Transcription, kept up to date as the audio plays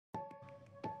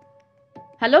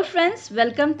Hello friends,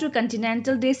 welcome to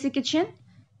Continental Desi Kitchen.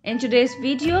 In today's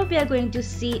video, we are going to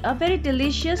see a very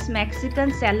delicious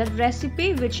Mexican salad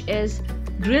recipe, which is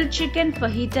grilled chicken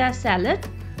fajita salad.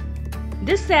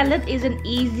 This salad is an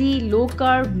easy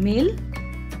low-carb meal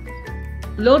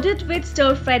loaded with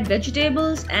stir-fried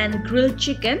vegetables and grilled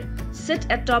chicken. Sit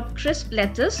atop crisp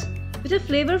lettuce with a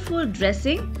flavorful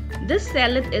dressing. This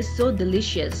salad is so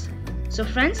delicious. So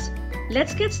friends,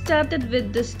 let's get started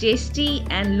with this tasty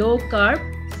and low-carb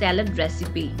salad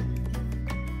recipe.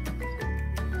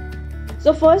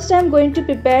 So first I'm going to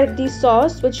prepare the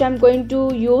sauce, which I'm going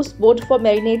to use both for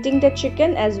marinating the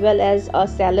chicken as well as a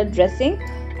salad dressing.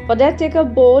 For that, take a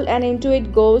bowl and into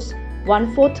it goes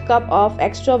 1/4 cup of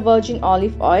extra virgin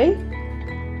olive oil.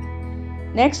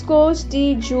 Next goes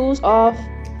the juice of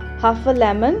half a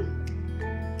lemon.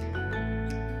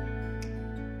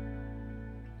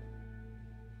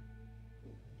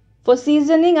 For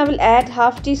seasoning, I will add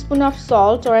half teaspoon of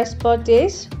salt or as per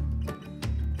taste,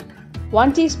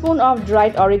 1 teaspoon of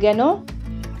dried oregano,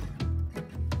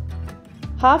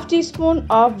 half teaspoon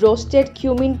of roasted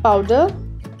cumin powder,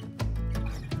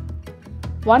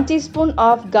 1 teaspoon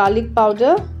of garlic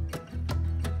powder,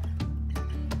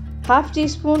 half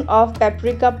teaspoon of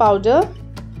paprika powder,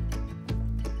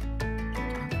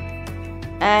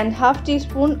 and half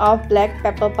teaspoon of black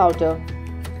pepper powder.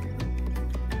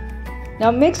 Now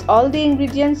mix all the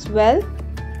ingredients well.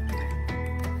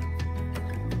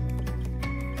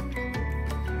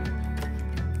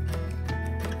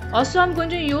 Also, I'm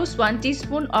going to use 1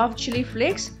 teaspoon of chili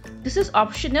flakes. This is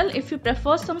optional. If you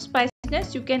prefer some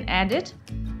spiciness, you can add it.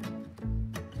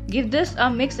 Give this a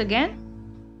mix again.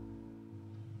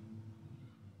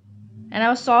 And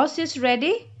our sauce is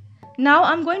ready. Now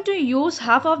I'm going to use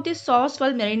half of this sauce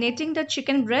while marinating the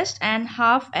chicken breast and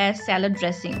half as salad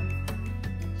dressing.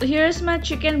 So here is my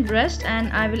chicken breast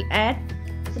and I will add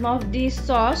some of the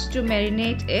sauce to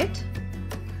marinate it.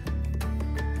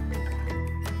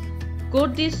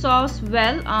 Coat the sauce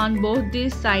well on both the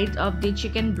sides of the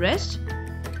chicken breast.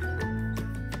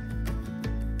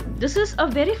 This is a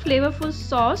very flavorful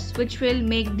sauce which will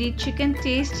make the chicken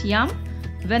taste yum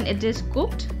when it is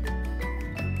cooked.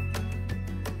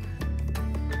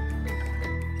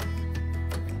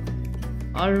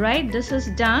 Alright, this is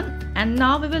done. And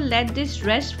now we will let this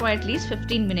rest for at least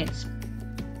 15 minutes.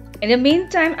 In the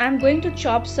meantime, I'm going to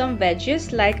chop some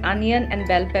veggies like onion and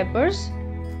bell peppers.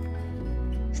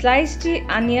 Slice the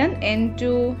onion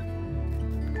into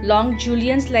long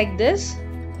juliennes like this.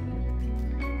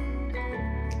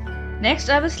 Next,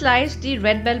 I will slice the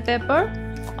red bell pepper.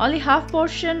 Only half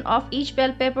portion of each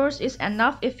bell peppers is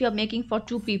enough if you're making for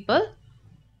 2 people.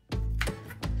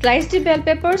 Slice the bell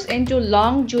peppers into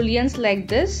long juliennes like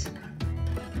this.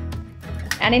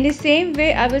 And in the same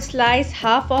way, I will slice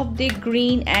half of the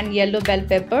green and yellow bell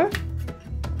pepper.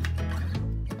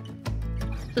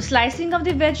 So slicing of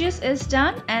the veggies is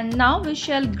done, and now we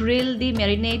shall grill the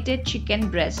marinated chicken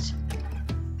breast.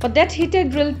 For that, heat a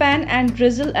grill pan and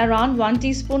drizzle around 1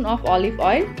 teaspoon of olive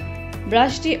oil.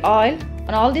 Brush the oil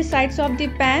on all the sides of the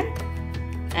pan,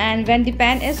 and when the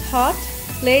pan is hot,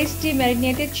 place the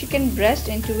marinated chicken breast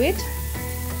into it.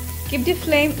 Keep the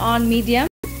flame on medium.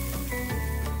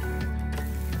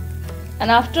 And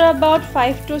after about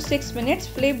 5 to 6 minutes,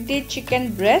 flip the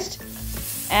chicken breast,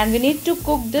 and we need to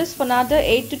cook this for another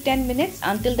 8 to 10 minutes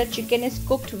until the chicken is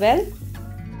cooked well.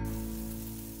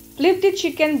 Flip the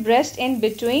chicken breast in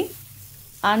between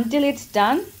until it's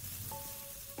done.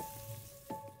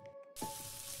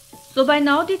 So by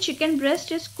now the chicken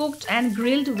breast is cooked and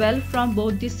grilled well from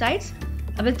both the sides.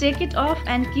 I will take it off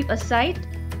and keep aside.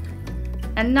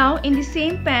 And now in the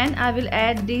same pan, I will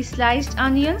add the sliced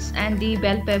onions and the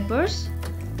bell peppers.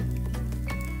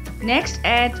 Next,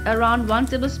 add around 1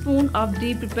 tablespoon of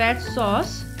the prepared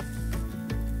sauce.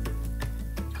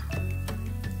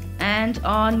 And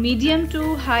on medium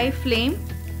to high flame,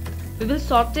 we will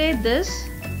saute this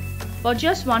for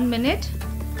just 1 minute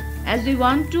as we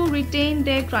want to retain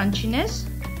their crunchiness.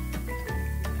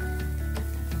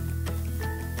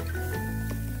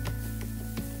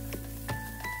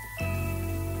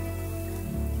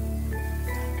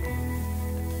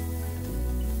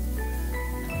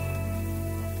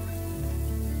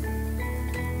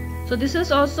 So this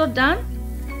is also done.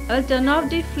 I will turn off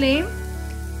the flame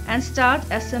and start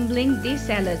assembling the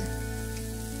salad.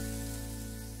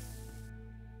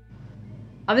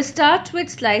 I will start with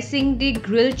slicing the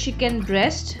grilled chicken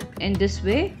breast in this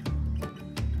way.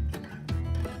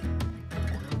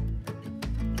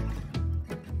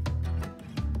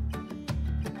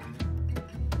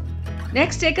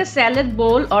 Next, take a salad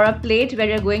bowl or a plate where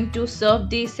you are going to serve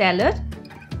the salad.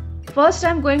 First,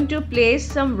 I'm going to place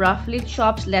some roughly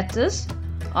chopped lettuce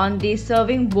on the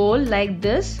serving bowl like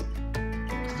this,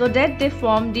 so that they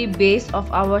form the base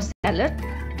of our salad.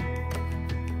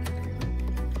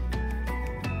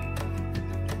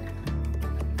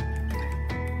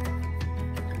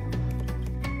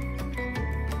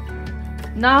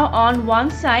 Now on one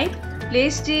side,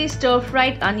 place the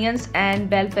stir-fried onions and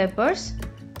bell peppers.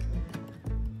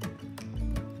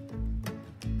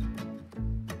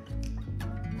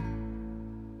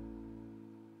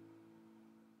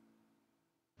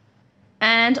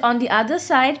 And on the other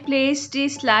side, place the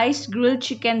sliced grilled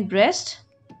chicken breast.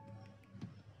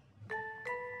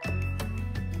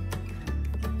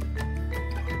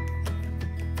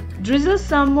 Drizzle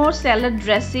some more salad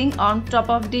dressing on top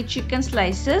of the chicken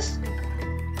slices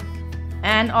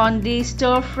and on the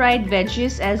stir-fried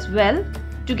veggies as well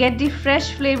to get the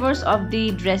fresh flavors of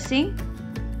the dressing.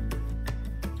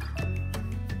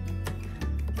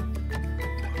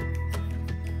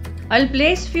 I'll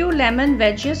place few lemon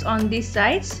wedges on the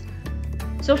sides.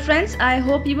 So friends, I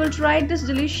hope you will try this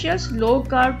delicious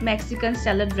low-carb Mexican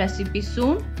salad recipe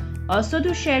soon. Also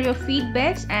do share your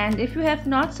feedbacks, and if you have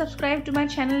not subscribed to my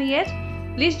channel yet,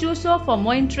 please do so for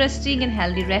more interesting and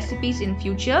healthy recipes in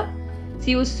future.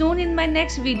 See you soon in my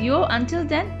next video. Until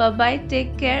then, bye bye,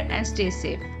 take care and stay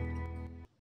safe.